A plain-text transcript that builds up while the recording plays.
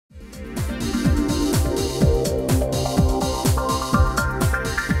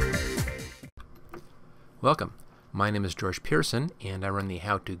Welcome. My name is George Pearson and I run the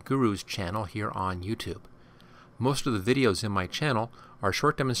How To Gurus channel here on YouTube. Most of the videos in my channel are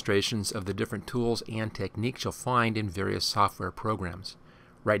short demonstrations of the different tools and techniques you'll find in various software programs.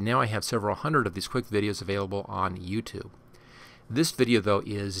 Right now I have several hundred of these quick videos available on YouTube. This video though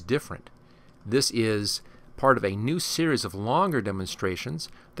is different. This is part of a new series of longer demonstrations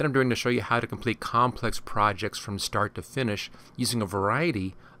that I'm doing to show you how to complete complex projects from start to finish using a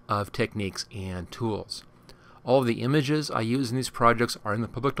variety of techniques and tools. All of the images I use in these projects are in the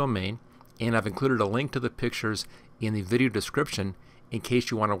public domain, and I've included a link to the pictures in the video description in case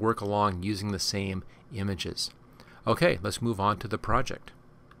you want to work along using the same images. Okay, let's move on to the project.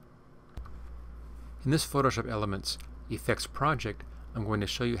 In this Photoshop Elements Effects project, I'm going to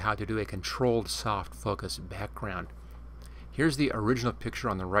show you how to do a controlled soft focus background. Here's the original picture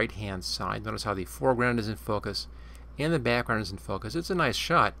on the right hand side. Notice how the foreground is in focus and the background is in focus. It's a nice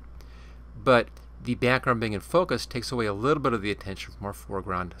shot, but the background being in focus takes away a little bit of the attention from our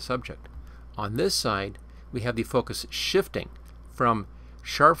foreground subject. On this side, we have the focus shifting from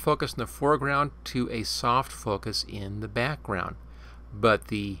sharp focus in the foreground to a soft focus in the background, but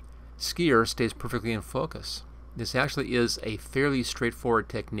the skier stays perfectly in focus. This actually is a fairly straightforward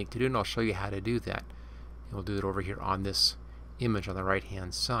technique to do, and I'll show you how to do that. And we'll do it over here on this image on the right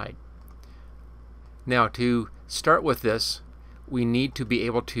hand side. Now, to start with this, we need to be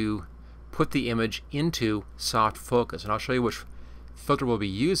able to put the image into soft focus, and I'll show you which filter we'll be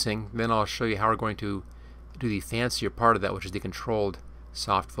using. Then I'll show you how we're going to do the fancier part of that, which is the controlled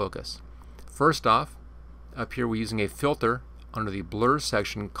soft focus. First off, up here we're using a filter under the blur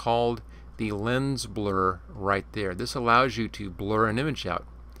section called the lens blur right there. This allows you to blur an image out.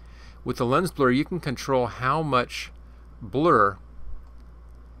 With the lens blur, you can control how much blur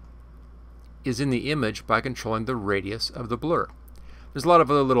is in the image by controlling the radius of the blur. There's a lot of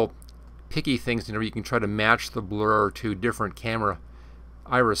other little picky things where you can try to match the blur to different camera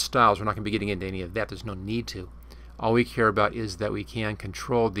iris styles. We're not going to be getting into any of that. There's no need to. All we care about is that we can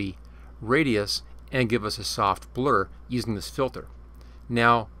control the radius and give us a soft blur using this filter.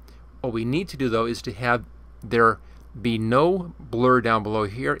 Now, what we need to do though is to have there be no blur down below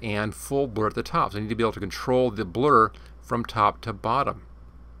here and full blur at the top. So we need to be able to control the blur from top to bottom.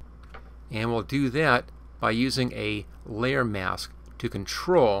 And we'll do that by using a layer mask to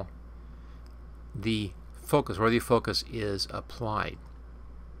control the focus, where the focus is applied.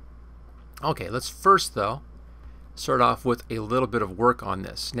 Okay, let's first though start off with a little bit of work on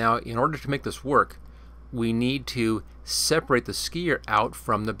this. Now, in order to make this work, we need to separate the skier out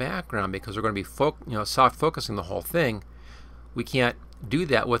from the background because we're going to be soft focusing the whole thing. We can't do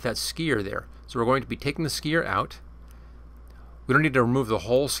that with that skier there. So we're going to be taking the skier out. We don't need to remove the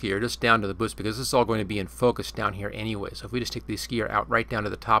whole skier, just down to the boots, because this is all going to be in focus down here anyway. So if we just take the skier out right down to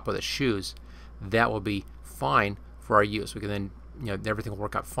the top of the shoes, that will be fine for our use. We can then, everything will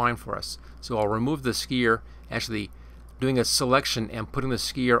work out fine for us. So I'll remove the skier, actually doing a selection and putting the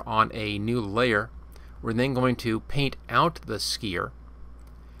skier on a new layer. We're then going to paint out the skier.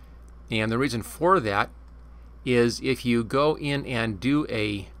 And the reason for that is if you go in and do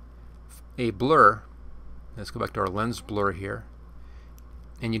a blur, let's go back to our lens blur here,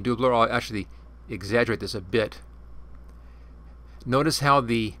 and you do a blur, I'll actually exaggerate this a bit. Notice how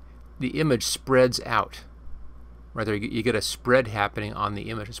the image spreads out. Right there, you get a spread happening on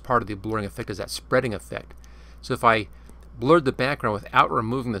the image. It's part of the blurring effect, is that spreading effect. So if I blurred the background without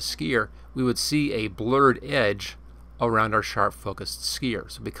removing the skier, we would see a blurred edge around our sharp focused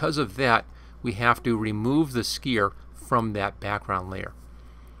skier. So because of that, we have to remove the skier from that background layer.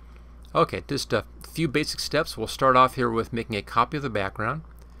 Okay, just a few basic steps. We'll start off here with making a copy of the background,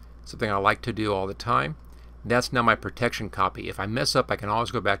 something I like to do all the time. That's now my protection copy. If I mess up, I can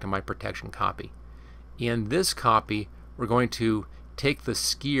always go back to my protection copy. In this copy, we're going to take the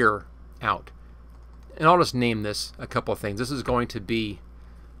skier out. And I'll just name this a couple of things. This is going to be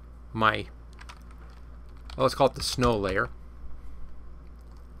my, well, let's call it the snow layer.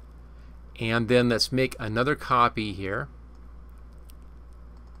 And then let's make another copy here.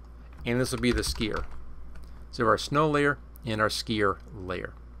 And this will be the skier. So our snow layer and our skier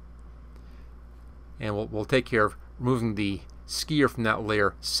layer. And we'll take care of removing the skier from that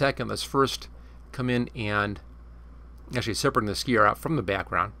layer second. Let's first come in and actually separating the skier out from the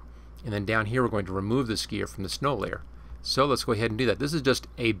background. And then down here we're going to remove the skier from the snow layer. So let's go ahead and do that. This is just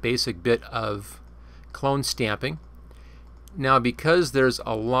a basic bit of clone stamping. Now, because there's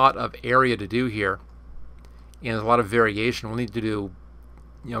a lot of area to do here and a lot of variation, we'll need to do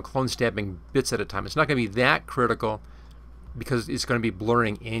clone stamping bits at a time. It's not going to be that critical because it's going to be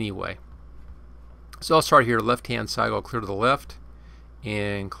blurring anyway. So I'll start here left hand side, I'll clear to the left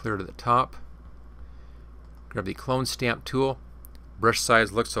and clear to the top. Grab the clone stamp tool. Brush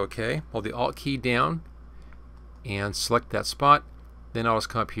size looks okay. Hold the Alt key down and select that spot. Then I'll just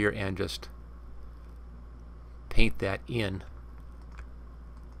come up here and just paint that in.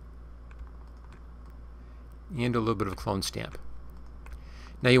 And a little bit of clone stamp.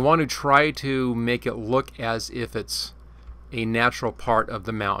 Now you want to try to make it look as if it's a natural part of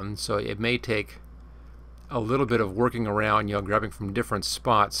the mountain, so it may take a little bit of working around, grabbing from different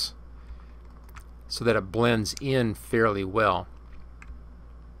spots so that it blends in fairly well.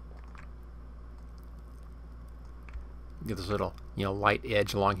 Get this little, light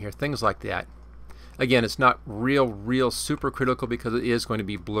edge along here, things like that. Again, it's not real super critical because it is going to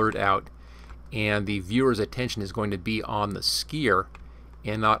be blurred out, and the viewer's attention is going to be on the skier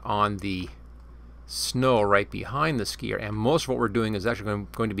and not on the snow right behind the skier. And most of what we're doing is actually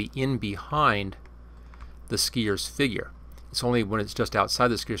going to be in behind the skier's figure. It's only when it's just outside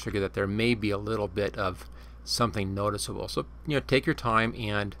the skier's figure that there may be a little bit of something noticeable. So, take your time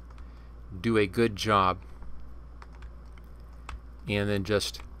and do a good job. And then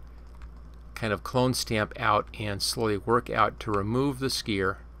just kind of clone stamp out and slowly work out to remove the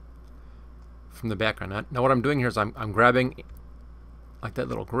skier from the background. Now what I'm doing here is I'm grabbing like that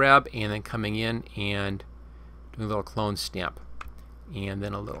little grab and then coming in and doing a little clone stamp. And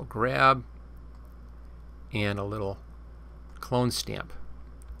then a little grab and a little clone stamp.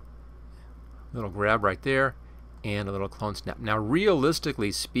 Little grab right there and a little clone stamp. Now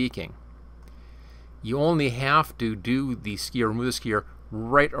realistically speaking, you only have to do the skier, remove the skier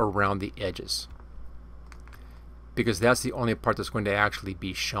right around the edges, because that's the only part that's going to actually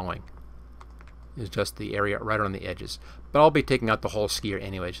be showing, is just the area right around the edges. But I'll be taking out the whole skier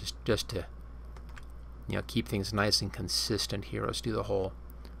anyways, just to keep things nice and consistent here. Let's do the whole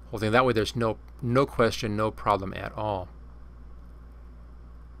thing. That way there's no question, no problem at all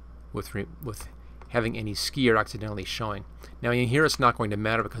with having any skier accidentally showing. Now in here it's not going to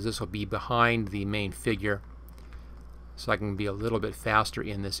matter because this will be behind the main figure, so I can be a little bit faster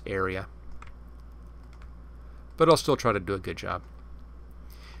in this area, but I'll still try to do a good job.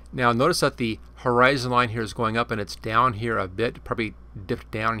 Now notice that the horizon line here is going up and it's down here a bit, probably dipped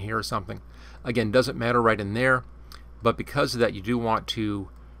down here or something. Again, doesn't matter right in there, but because of that you do want to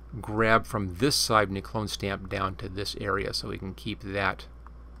grab from this side when you clone stamp down to this area so we can keep that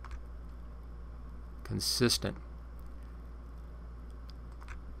consistent.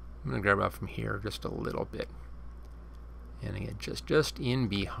 I'm going to grab out from here just a little bit, and again just in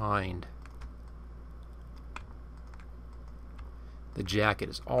behind the jacket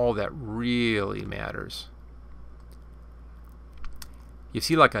is all that really matters. You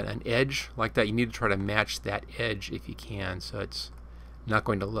see like an edge like that, you need to try to match that edge if you can, so it's not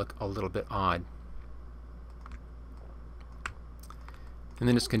going to look a little bit odd. And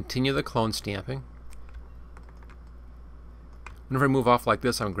then just continue the clone stamping. Whenever I move off like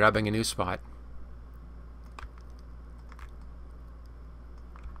this, I'm grabbing a new spot.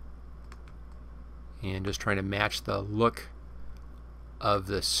 And just trying to match the look of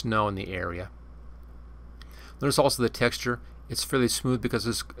the snow in the area. Notice also the texture. It's fairly smooth because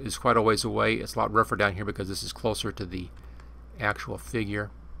this is quite a ways away. It's a lot rougher down here because this is closer to the actual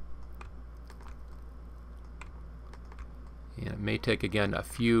figure. And it may take, again, a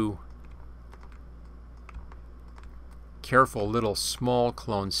few careful little small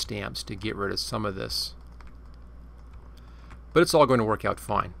clone stamps to get rid of some of this, but it's all going to work out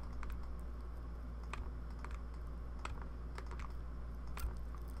fine.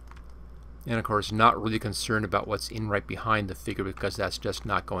 And of course not really concerned about what's in right behind the figure because that's just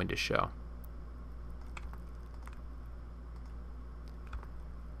not going to show.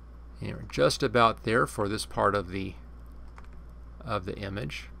 And we're just about there for this part of the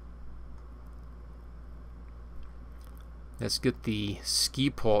image. Let's get the ski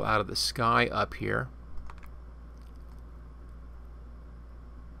pole out of the sky up here.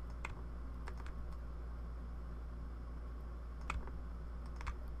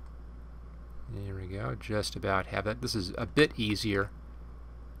 There we go, just about have that. This is a bit easier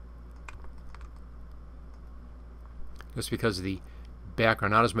just because of the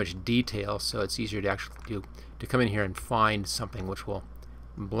background, not as much detail, so it's easier to actually to come in here and find something which will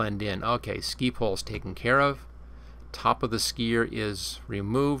blend in. Okay, ski pole is taken care of. Top of the skier is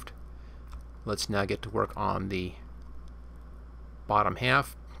removed. Let's now get to work on the bottom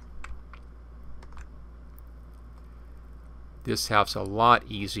half. This half's a lot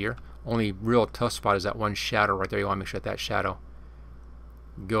easier. Only real tough spot is that one shadow right there. You want to make sure that shadow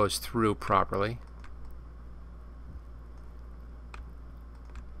goes through properly.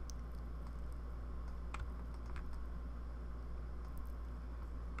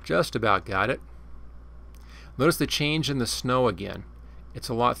 Just about got it. Notice the change in the snow again. It's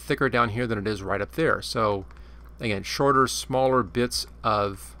a lot thicker down here than it is right up there. So again, shorter, smaller bits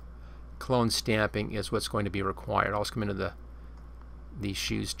of clone stamping is what's going to be required. I'll just come into these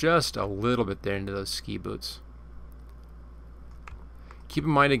shoes just a little bit there into those ski boots. Keep in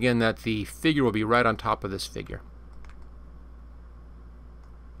mind again that the figure will be right on top of this figure.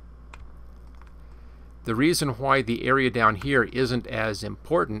 The reason why the area down here isn't as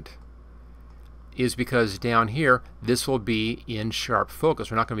important is because down here this will be in sharp focus.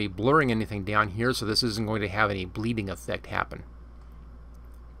 We're not going to be blurring anything down here, so this isn't going to have any bleeding effect happen.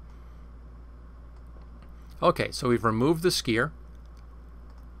 Okay, so we've removed the skier.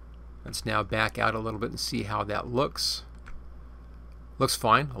 Let's now back out a little bit and see how that looks. Looks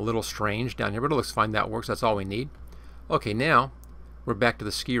fine, a little strange down here, but it looks fine. That works, that's all we need. Okay, now we're back to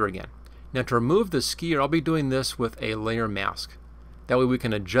the skier again. Now to remove the skier, I'll be doing this with a layer mask. That way we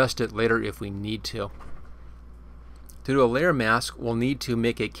can adjust it later if we need to. To do a layer mask, we'll need to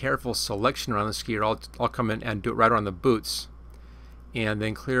make a careful selection around the skier. I'll come in and do it right around the boots, and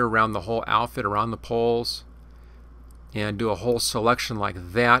then clear around the whole outfit, around the poles, and do a whole selection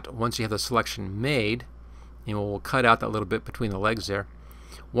like that. Once you have the selection made, and we'll cut out that little bit between the legs there.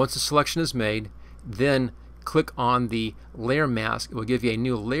 Once the selection is made, then click on the layer mask. It will give you a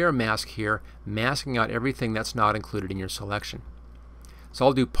new layer mask here, masking out everything that's not included in your selection. So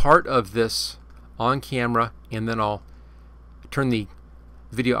I'll do part of this on camera, and then I'll turn the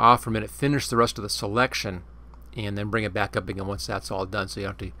video off for a minute, finish the rest of the selection, and then bring it back up again once that's all done, so you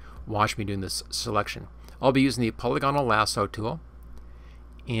don't have to watch me doing this selection. I'll be using the polygonal lasso tool,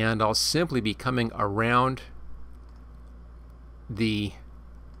 and I'll simply be coming around the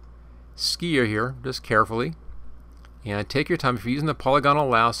skier here just carefully, and take your time. If you're using the polygonal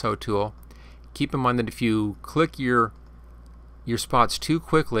lasso tool, keep in mind that if you click your spots too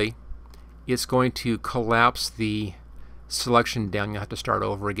quickly, it's going to collapse the selection down. You'll have to start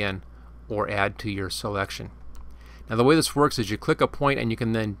over again or add to your selection. Now the way this works is you click a point and you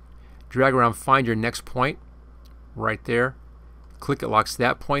can then drag around, find your next point right there. Click, it locks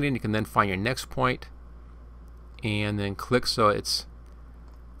that point in. You can then find your next point and then click, so it's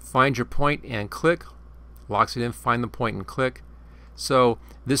find your point and click, locks it in, find the point and click. So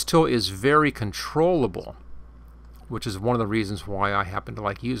this tool is very controllable, which is one of the reasons why I happen to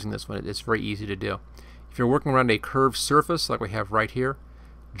like using this one. It's very easy to do. If you're working around a curved surface like we have right here,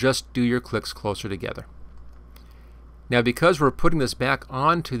 just do your clicks closer together. Now because we're putting this back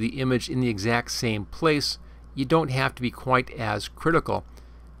onto the image in the exact same place, you don't have to be quite as critical,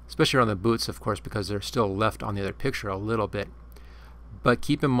 especially around the boots, of course, because they're still left on the other picture a little bit. But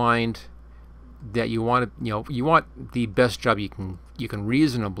keep in mind that you want the best job you can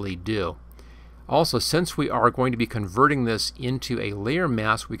reasonably do. Also, since we are going to be converting this into a layer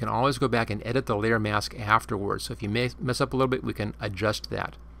mask, we can always go back and edit the layer mask afterwards. So if you mess up a little bit, we can adjust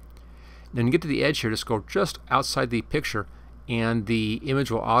that. Then you get to the edge here, just go just outside the picture, and the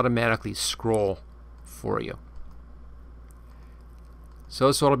image will automatically scroll for you. So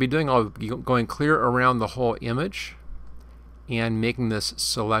what I'll be doing, I'll be going clear around the whole image and making this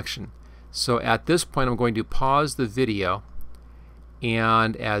selection. So at this point, I'm going to pause the video,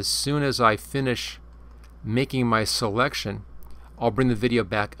 and as soon as I finish making my selection, I'll bring the video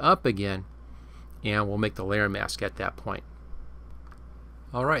back up again, and we'll make the layer mask at that point.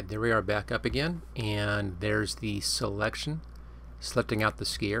 Alright, there we are back up again, and there's the selection, selecting out the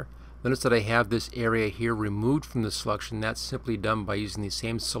skier. Notice that I have this area here removed from the selection. That's simply done by using the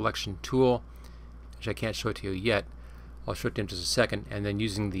same selection tool, which I can't show it to you yet. I'll show it to you in just a second, and then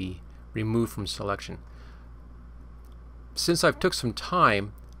using the remove from selection. Since I've took some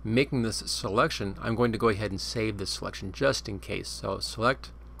time making this selection, I'm going to go ahead and save this selection just in case. So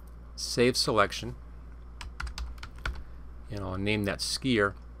select, save selection, and I'll name that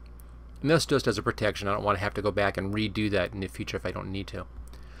skier. And that's just as a protection. I don't want to have to go back and redo that in the future if I don't need to.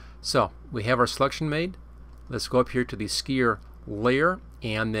 So we have our selection made. Let's go up here to the skier layer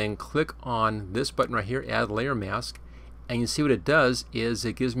and then click on this button right here, add layer mask. And you see what it does is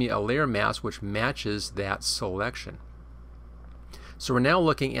it gives me a layer mask which matches that selection. So we're now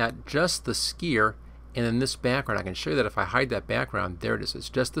looking at just the skier, and in this background, I can show you that if I hide that background, there it is. It's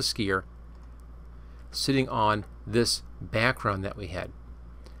just the skier sitting on this background that we had.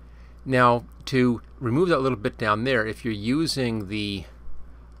 Now to remove that little bit down there, if you're using the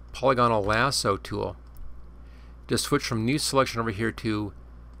polygonal lasso tool, just switch from new selection over here to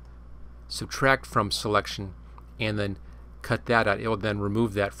subtract from selection, and then cut that out. It will then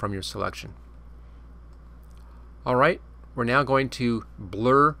remove that from your selection. Alright, we're now going to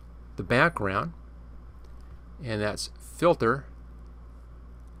blur the background, and that's filter,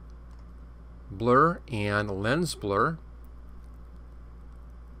 blur and lens blur.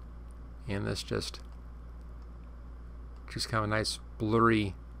 And this just kind of a nice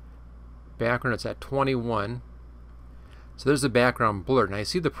blurry background. It's at 21. So there's the background blur. Now you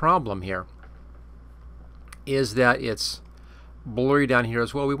see the problem here is that it's blurry down here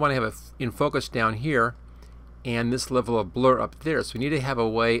as well. We want to have it in focus down here and this level of blur up there. So we need to have a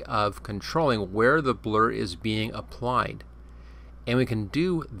way of controlling where the blur is being applied. And we can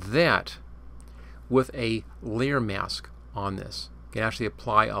do that with a layer mask on this. You can actually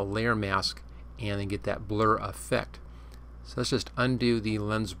apply a layer mask and then get that blur effect. So let's just undo the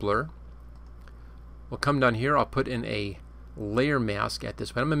lens blur. We'll come down here. I'll put in a layer mask at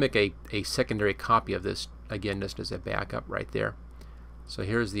this point. I'm going to make a secondary copy of this, again, just as a backup right there. So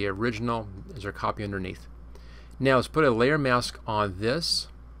here's the original. There's our copy underneath. Now let's put a layer mask on this.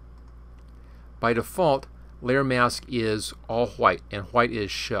 By default, layer mask is all white, and white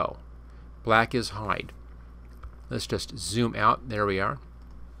is show. Black is hide. Let's just zoom out. There we are.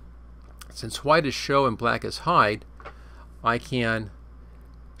 Since white is show and black is hide, I can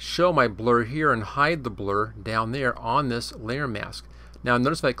show my blur here and hide the blur down there on this layer mask. Now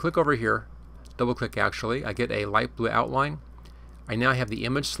notice if I click over here, double click actually, I get a light blue outline. I now have the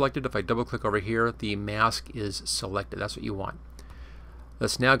image selected. If I double click over here, the mask is selected. That's what you want.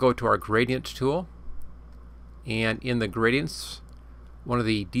 Let's now go to our gradient tool, and in the gradients, one of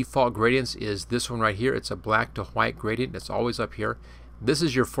the default gradients is this one right here. It's a black to white gradient. It's always up here. This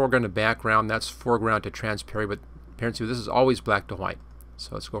is your foreground to background. That's foreground to transparency, but this is always black to white.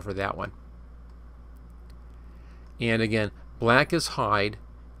 So let's go for that one. And again, black is hide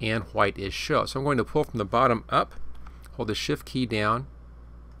and white is show. So I'm going to pull from the bottom up, hold the shift key down,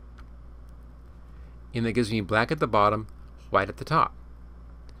 and that gives me black at the bottom, white at the top.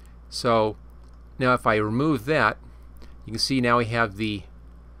 So now if I remove that, you can see now we have the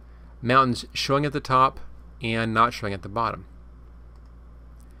mountains showing at the top and not showing at the bottom.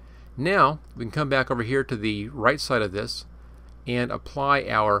 Now we can come back over here to the right side of this and apply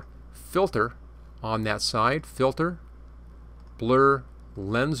our filter on that side. Filter, blur,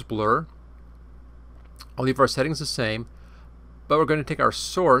 lens blur. I'll leave our settings the same, but we're going to take our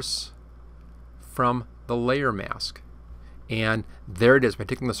source from the layer mask. And there it is. By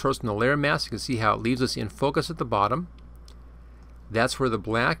taking the source from the layer mask, you can see how it leaves us in focus at the bottom. That's where the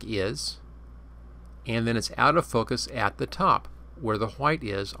black is. And then it's out of focus at the top, where the white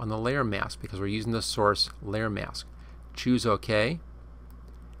is on the layer mask, because we're using the source layer mask. Choose OK.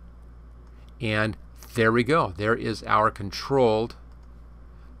 And there we go. There is our controlled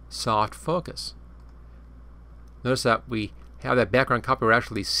soft focus. Notice that we have that background copy. We're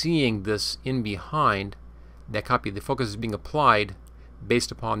actually seeing this in behind that copy. The focus is being applied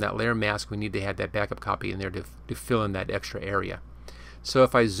based upon that layer mask. We need to have that backup copy in there to fill in that extra area. So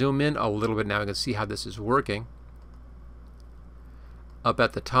if I zoom in a little bit now, I can see how this is working. Up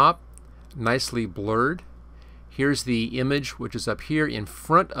at the top, nicely blurred. Here's the image, which is up here in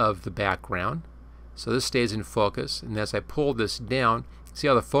front of the background. So this stays in focus. And as I pull this down, see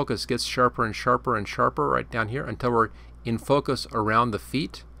how the focus gets sharper and sharper and sharper right down here until we're in focus around the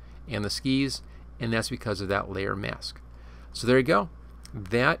feet and the skis, and that's because of that layer mask. So there you go.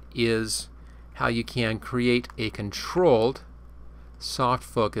 That is how you can create a controlled soft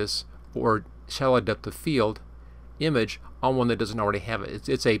focus or shallow depth of field image on one that doesn't already have it.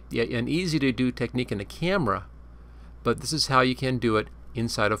 It's an easy to do technique in the camera, but this is how you can do it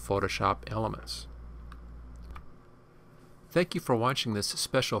inside of Photoshop Elements. Thank you for watching this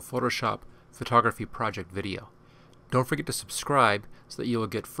special Photoshop photography project video. Don't forget to subscribe so that you will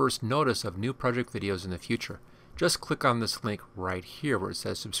get first notice of new project videos in the future. Just click on this link right here where it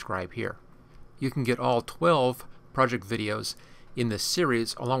says subscribe here. You can get all 12 project videos in this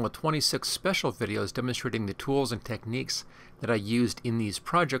series along with 26 special videos demonstrating the tools and techniques that I used in these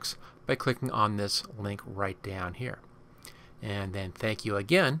projects by clicking on this link right down here. And then thank you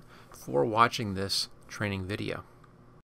again for watching this training video.